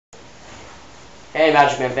Hey,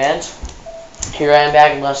 Magic Man fans. Here I am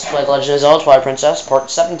back in Let's Play Legend of Zelda Twilight Princess,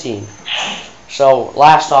 Part 17. So,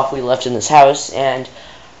 last off we left in this house, and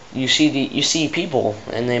you see people,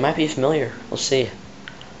 and they might be familiar. Let's see.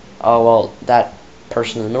 Oh, well, that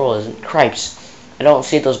person in the middle isn't. Cripes. I don't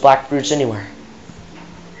see those black brutes anywhere.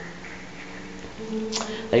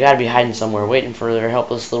 They gotta be hiding somewhere, waiting for their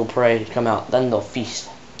helpless little prey to come out. Then they'll feast.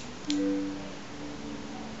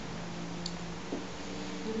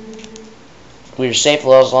 We are safe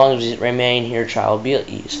as long as we remain here, child. Be at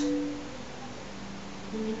ease.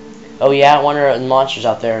 Oh yeah, I wonder if the monsters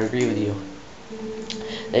out there agree with you.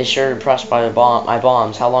 They sure are impressed by my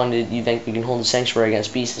bombs. How long did you think we can hold the sanctuary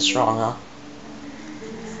against beasts this strong, huh?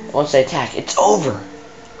 Once they attack, it's over!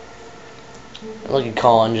 And look at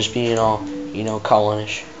Colin just being all, you know,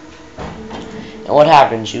 Colinish. And what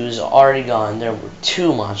happened? She was already gone. There were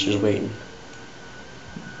two monsters waiting.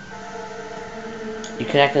 You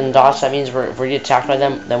connect in the dots, that means if we get attacked by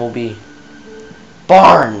them, then we'll be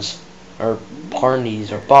Barnes! Or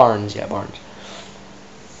Barneys, or Barnes, yeah, Barnes.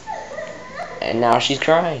 And now she's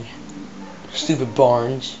crying. Stupid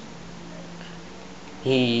Barnes.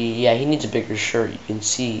 He needs a bigger shirt. You can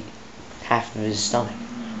see half of his stomach.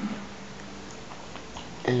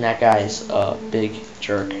 And that guy's a big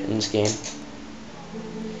jerk in this game.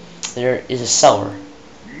 There is a cellar.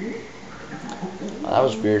 Oh, that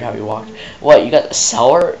was weird how he walked. What, you got a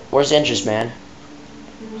cellar? Where's the entrance, man?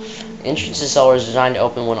 Entrance to the cellar is designed to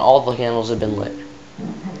open when all the candles have been lit.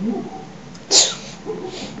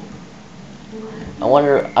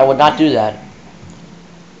 I would not do that.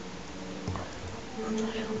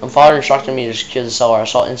 When father instructed me to secure the cellar, I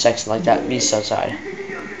saw insects like that beast outside.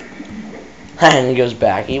 And he goes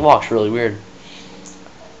back. He walks really weird.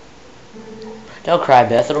 Don't cry,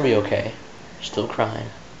 Beth. It'll be okay. Still crying.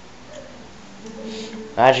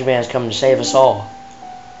 Magic Man's coming to save us all.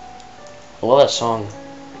 I love that song.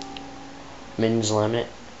 Minda's Laminate.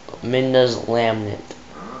 Minda's Laminate.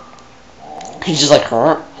 He's just like,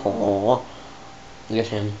 huh? Oh. Look at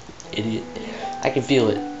him. Idiot. I can feel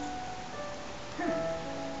it.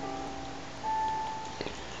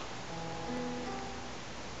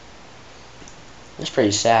 It's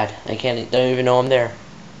pretty sad. They don't even know I'm there.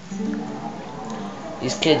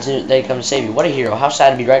 These kids, they come to save you. What a hero. How sad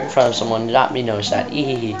to be right in front of someone and not be noticed that.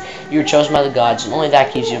 You were chosen by the gods, and only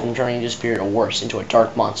that keeps you from turning your spirit or worse into a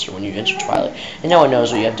dark monster when you enter Twilight. And no one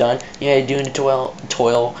knows what you have done. You had doomed to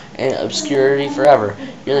toil and obscurity forever.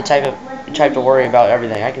 You're the type to worry about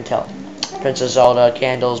everything. I can tell. Princess Zelda,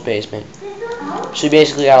 candles, basement. So you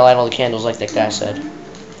basically gotta light all the candles like that guy said.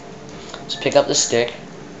 So pick up the stick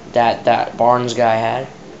that Barnes guy had,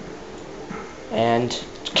 and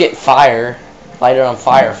get fire. Light it on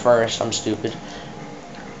fire first. I'm stupid.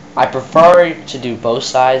 I prefer to do both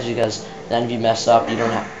sides because then if you mess up, you don't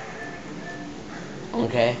have.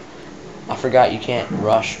 Okay. I forgot you can't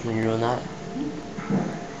rush when you're doing that.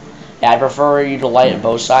 Yeah, I prefer you to light it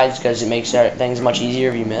both sides because it makes things much easier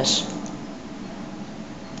if you miss.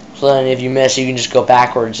 So then if you miss, you can just go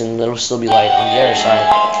backwards and it'll still be light on the other side.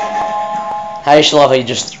 I used to love how he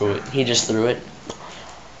just threw it. He just threw it.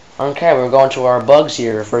 Okay, we're going to our bugs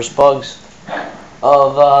here. First bugs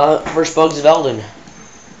of Elden.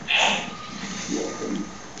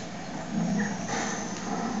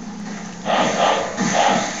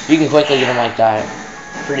 You can quickly get them like that.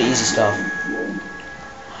 Pretty easy stuff.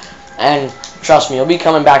 And trust me, you'll be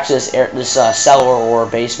coming back to this cellar or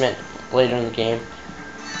basement later in the game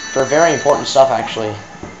for very important stuff. Actually,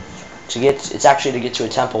 it's actually to get to a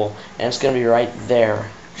temple, and it's gonna be right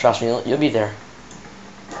there. Trust me, you'll be there.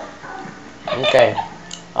 Okay.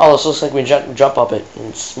 Oh, this looks like we jump up it in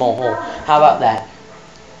a small hole. How about that?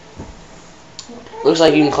 Looks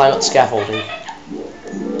like you can climb up the scaffolding.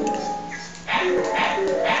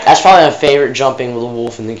 That's probably my favorite jumping with a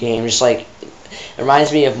wolf in the game. Just like, it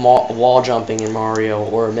reminds me of wall jumping in Mario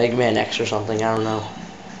or Mega Man X or something. I don't know.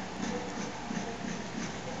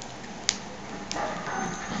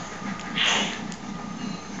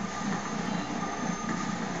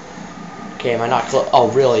 Okay, am I not close? Oh,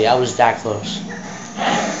 really? I was that close.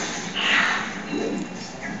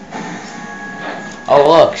 Oh,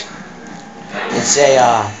 look. It's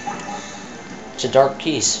a dark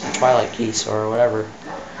keys, a Twilight keys, or whatever.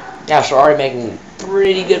 Yeah, so we're already making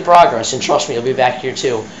pretty good progress, and trust me, you'll be back here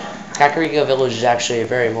too. Kakariko Village is actually a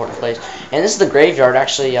very important place. And this is the graveyard,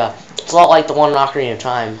 actually. It's a lot like the one in Ocarina of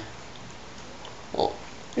Time. Well,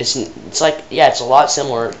 it's like, yeah, it's a lot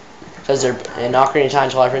similar. Because they're in Ocarina of Time,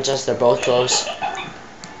 Twilight Princess, they're both close.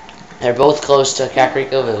 They're both close to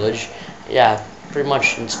Kakariko Village. Yeah, pretty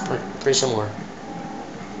much, it's pretty similar.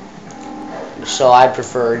 So I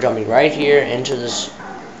prefer jumping right here into this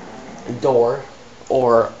door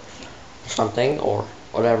or something or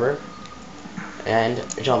whatever, and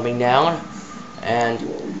jumping down, and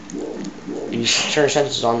you turn your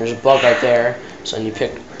senses on. There's a bug right there, so then you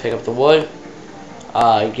pick up the wood,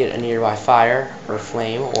 get a nearby fire or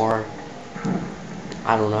flame, or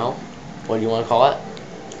I don't know, what do you want to call it?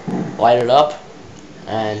 Light it up,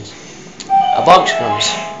 and a bug comes.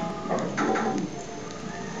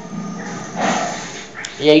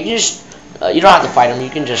 Yeah, you can just you don't have to fight them. You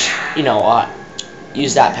can just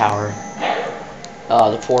use that power,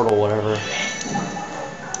 the portal, whatever.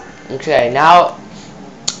 Okay, now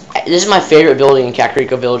this is my favorite building in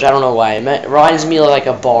Kakariko Village. I don't know why. It reminds me of like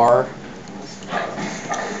a bar,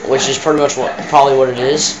 which is pretty much probably what it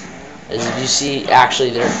is. Is if you see, correct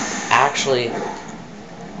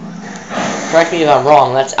me if I'm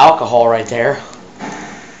wrong, that's alcohol right there,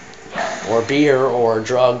 or beer, or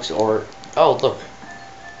drugs, or oh look,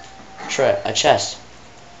 a chest.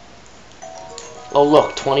 Oh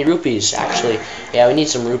look, 20 rupees actually. Yeah, we need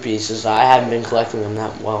some rupees because I haven't been collecting them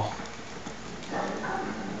that well.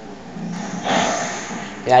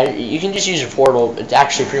 Yeah, you can just use your portal. It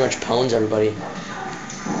actually pretty much pwns everybody.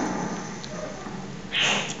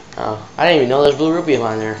 Oh, I didn't even know there's blue rupee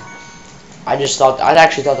behind there. I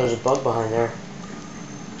actually thought there was a bug behind there.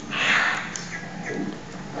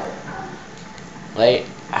 Wait.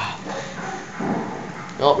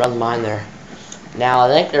 Nope, nothing behind there. Now I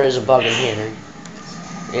think there is a bug in here.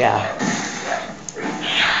 Yeah.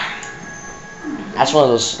 That's one of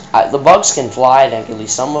those. The bugs can fly. I think at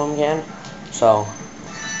least some of them can. So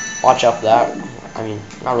watch out for that. I mean,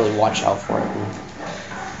 not really watch out for it.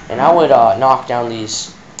 And I would knock down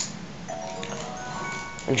these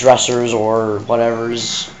dressers or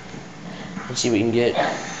whatever's and see what you can get.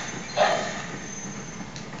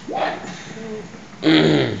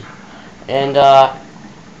 And I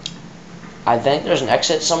think there's an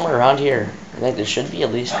exit somewhere around here. I think there should be,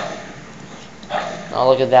 at least. Oh,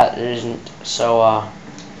 look at that. There isn't. So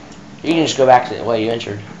you can just go back to the way you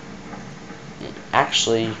entered.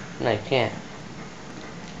 Actually, no, you can't.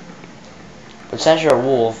 But since you're a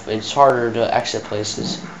wolf, it's harder to exit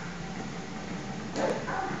places.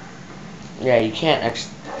 Yeah, you can't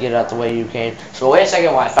get out the way you came. So wait a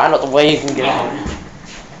second while I find out the way you can get out.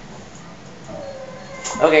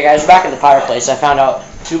 Okay guys, back at the fireplace. I found out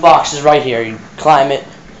 2 boxes right here. You climb it.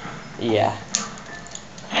 Yeah.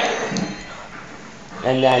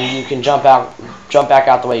 And then you can jump back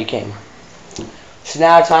out the way you came. So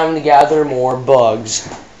now time to gather more bugs.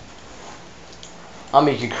 I'll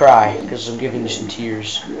make you cry because I'm giving you some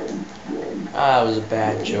tears. That was a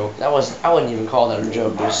bad joke. I wouldn't even call that a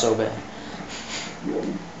joke. It was so bad.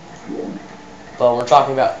 But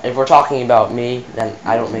if we're talking about me, then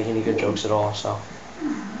I don't make any good jokes at all. So,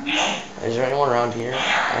 is there anyone around here?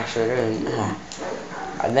 Actually, there isn't.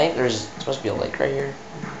 I think there's supposed to be a lake right here.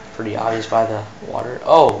 Pretty obvious by the water.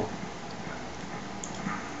 Oh.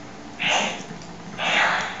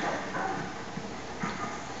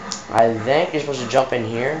 I think you're supposed to jump in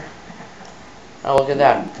here. Oh, look at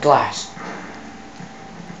that glass.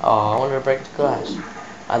 Oh, I wanted to break the glass.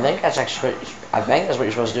 I think that's actually. I think that's what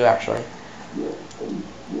you're supposed to do, actually.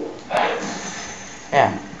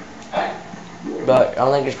 Yeah. But I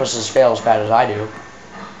don't think you're supposed to fail as bad as I do.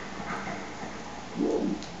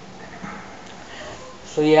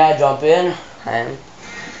 So yeah, jump in and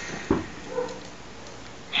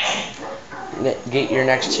get your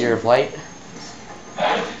next tier of light.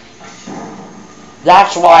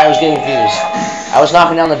 That's why I was getting confused. I was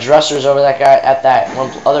knocking down the dressers over that guy at that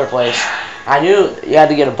one other place. I knew you had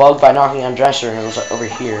to get a bug by knocking on dresser, and it was over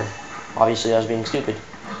here. Obviously, I was being stupid.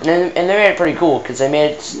 And they made it pretty cool because they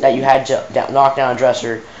made it that you had to knock down a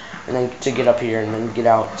dresser and then to get up here and then get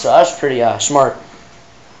out. So that's pretty smart.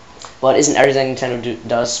 But isn't everything Nintendo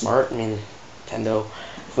does smart? I mean, Nintendo.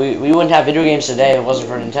 We wouldn't have video games today if it wasn't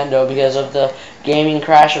for Nintendo because of the gaming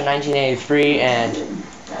crash of 1983 and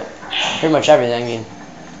pretty much everything. I mean,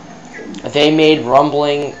 if they made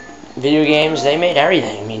rumbling video games, they made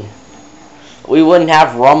everything. I mean, we wouldn't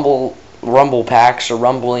have rumble packs or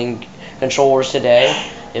rumbling controllers today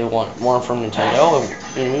if it weren't from Nintendo.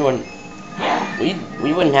 I mean,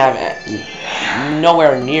 we wouldn't have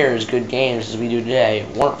nowhere near as good games as we do today if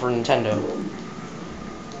it weren't for Nintendo.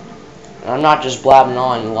 And I'm not just blabbing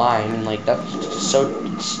on and lying. I mean, like, that's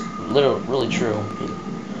it's literally really true. I mean,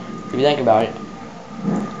 if you think about it.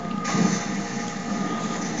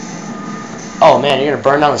 Oh man, you're gonna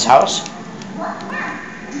burn down this house?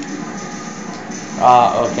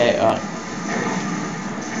 Okay,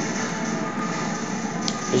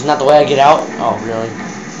 isn't that the way I get out? Oh, really?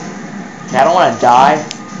 I don't want to die.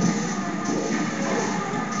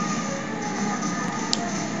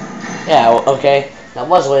 Yeah, okay. That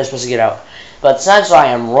was the way I was supposed to get out. But since I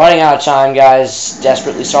am running out of time, guys,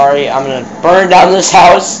 desperately sorry, I'm going to burn down this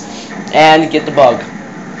house and get the bug.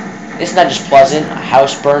 Isn't that just pleasant? A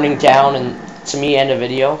house burning down and to me end a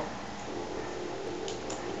video.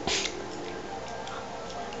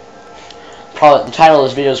 Probably the title of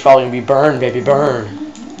this video is probably going to be Burn, Baby,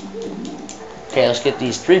 Burn. Okay, let's get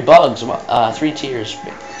these 3 bugs, 3 tiers.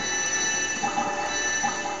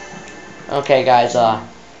 Okay, guys,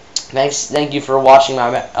 thank you for watching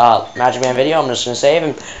my Magic Man video. I'm just going to save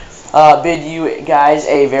and bid you guys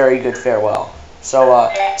a very good farewell.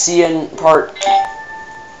 So, see you in part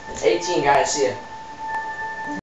 18, guys. See ya.